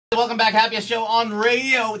Welcome back, happiest show on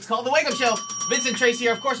radio. It's called The Wake Up Show. Vincent Tracy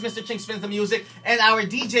here, of course, Mr. Ching spins the music, and our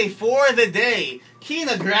DJ for the day,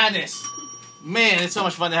 Kina Grannis. Man, it's so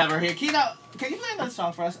much fun to have her here. Kina, can you play another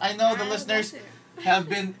song for us? I know the listeners have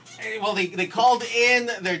been, well, they called in,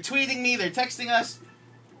 they're tweeting me, they're texting us.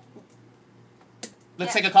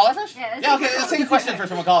 Let's take a caller first? Yeah, okay, let's take a question first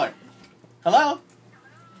from a caller. Hello?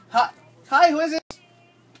 Hi, who is it?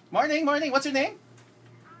 Morning, what's your name?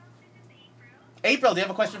 April, do you have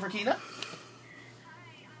a question for Kina?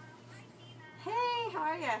 Hey, how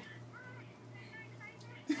are you?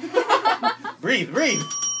 Breathe.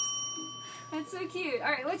 That's so cute.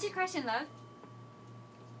 Alright, what's your question, love?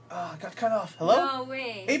 Oh, I got cut off. Hello? No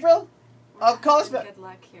way. April? I'll call us back. Good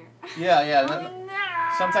luck here. Yeah. Oh, no.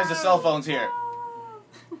 Sometimes the cell phone's here.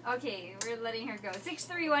 Okay, we're letting her go.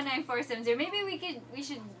 6319470. Maybe we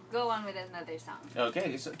should go on with another song.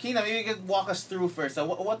 Okay, so Kina, maybe you could walk us through first. So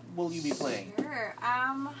what will you be playing? Sure.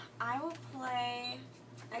 I will play,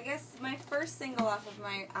 I guess my first single off of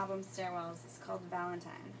my album Stairwells is called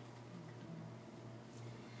Valentine.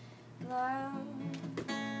 Love,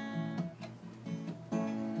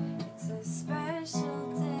 it's a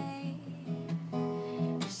special day.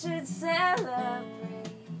 We should celebrate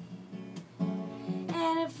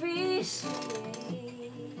and appreciate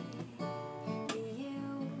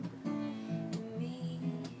you and me.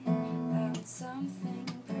 Found something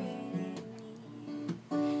pretty neat,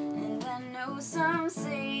 and I know some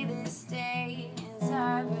say this day is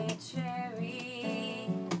arbitrary,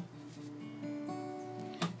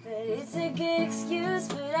 but it's a good excuse.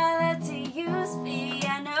 But I love to use me.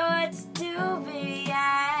 I know what to do, baby.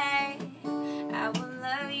 I will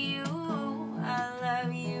love you. I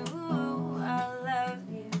love you.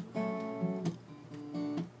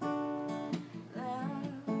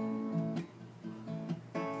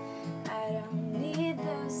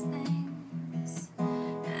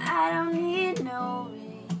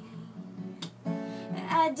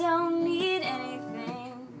 I don't need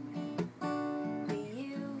anything but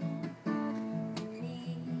you and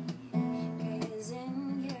me, 'cause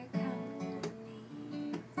in your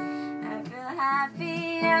company I feel happy,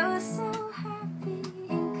 oh so happy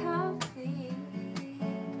and comfy.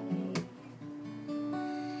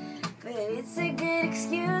 But it's a good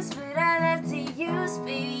excuse, but I love to use,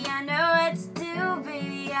 baby. I know what to do,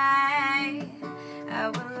 baby. I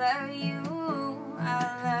will love you,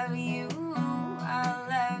 I'll love you.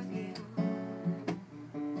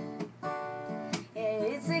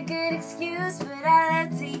 It's a good excuse, but I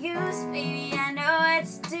love to use, baby. I know what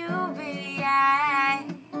to do, baby. I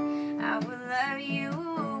will love you,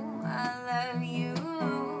 I'll love you,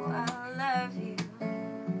 I'll love you.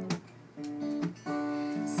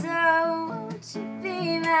 So won't you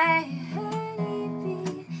be my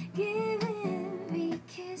honeybee, giving me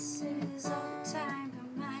kisses all the time, but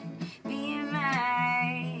mine, be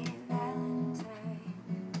my Valentine.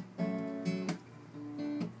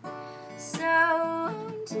 So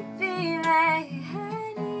to be my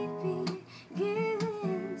honeybee,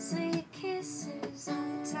 giving sweet kisses all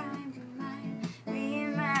the time, be mine, be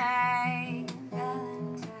my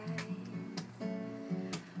Valentine.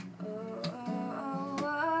 Oh, oh,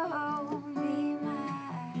 oh, oh, be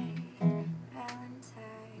my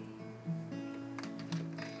Valentine.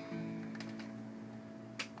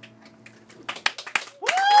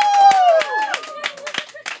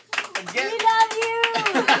 Again, We love you!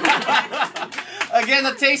 Again,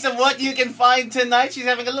 a taste of what you can find tonight. She's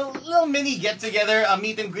having a little mini get-together, a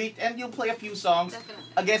meet and greet, and you'll play a few songs. Definitely.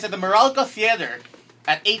 Again, it's at the Meralco Theater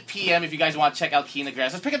at 8 p.m. if you guys want to check out Kina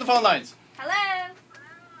Grannis. Let's pick up the phone lines. Hello.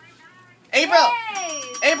 April! Hey.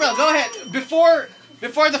 April, go ahead.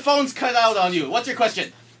 Before the phone's cut out on you, what's your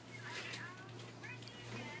question?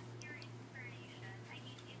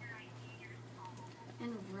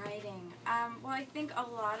 And writing. Well, I think a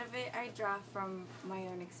lot of it I draw from my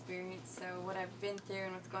own experience, so what I've been through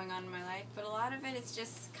and what's going on in my life, but a lot of it is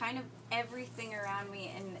just kind of everything around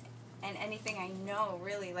me and anything I know,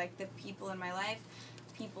 really, like the people in my life,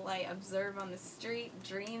 people I observe on the street,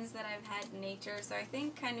 dreams that I've had in nature, so I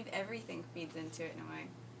think kind of everything feeds into it in a way.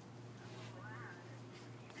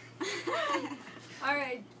 All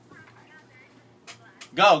right.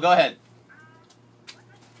 Go ahead.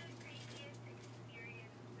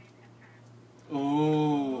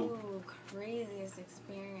 Ooh. Craziest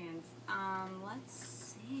experience.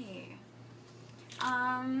 Let's see.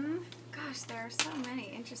 Gosh, there are so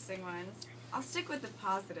many interesting ones. I'll stick with the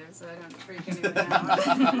positive so I don't freak anyone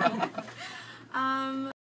out.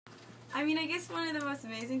 I mean, I guess one of the most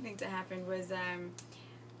amazing things that happened was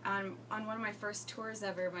on one of my first tours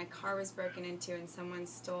ever, my car was broken into and someone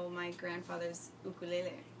stole my grandfather's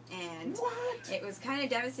ukulele. and What? it was kind of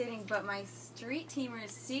devastating, but my street teamers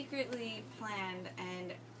secretly planned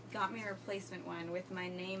and got me a replacement one with my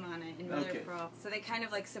name on it in mother of pearl. So they kind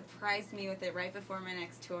of like surprised me with it right before my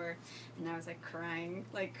next tour, and I was like crying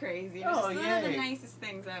like crazy. It was just one of the nicest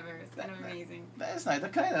things ever. It's kind of amazing. That's nice.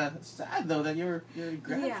 That's kind of sad though that your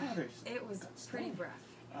grandfather's. Yeah, it was pretty rough.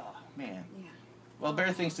 Oh man. Yeah. Well,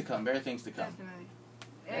 better things to come. Better things to come. Definitely.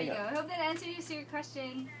 There you go. I hope that answers your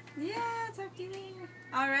question. Yeah, talk to you later.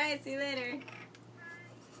 All right, see you later.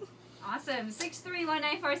 Awesome.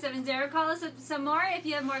 6319470. Call us up some more if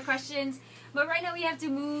you have more questions. But right now we have to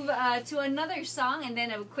move to another song and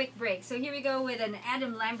then a quick break. So here we go with an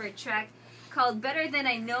Adam Lambert track called Better Than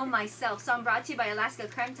I Know Myself. Song brought to you by Alaska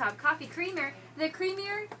Creme Top Coffee Creamer. The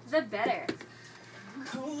creamier, the better.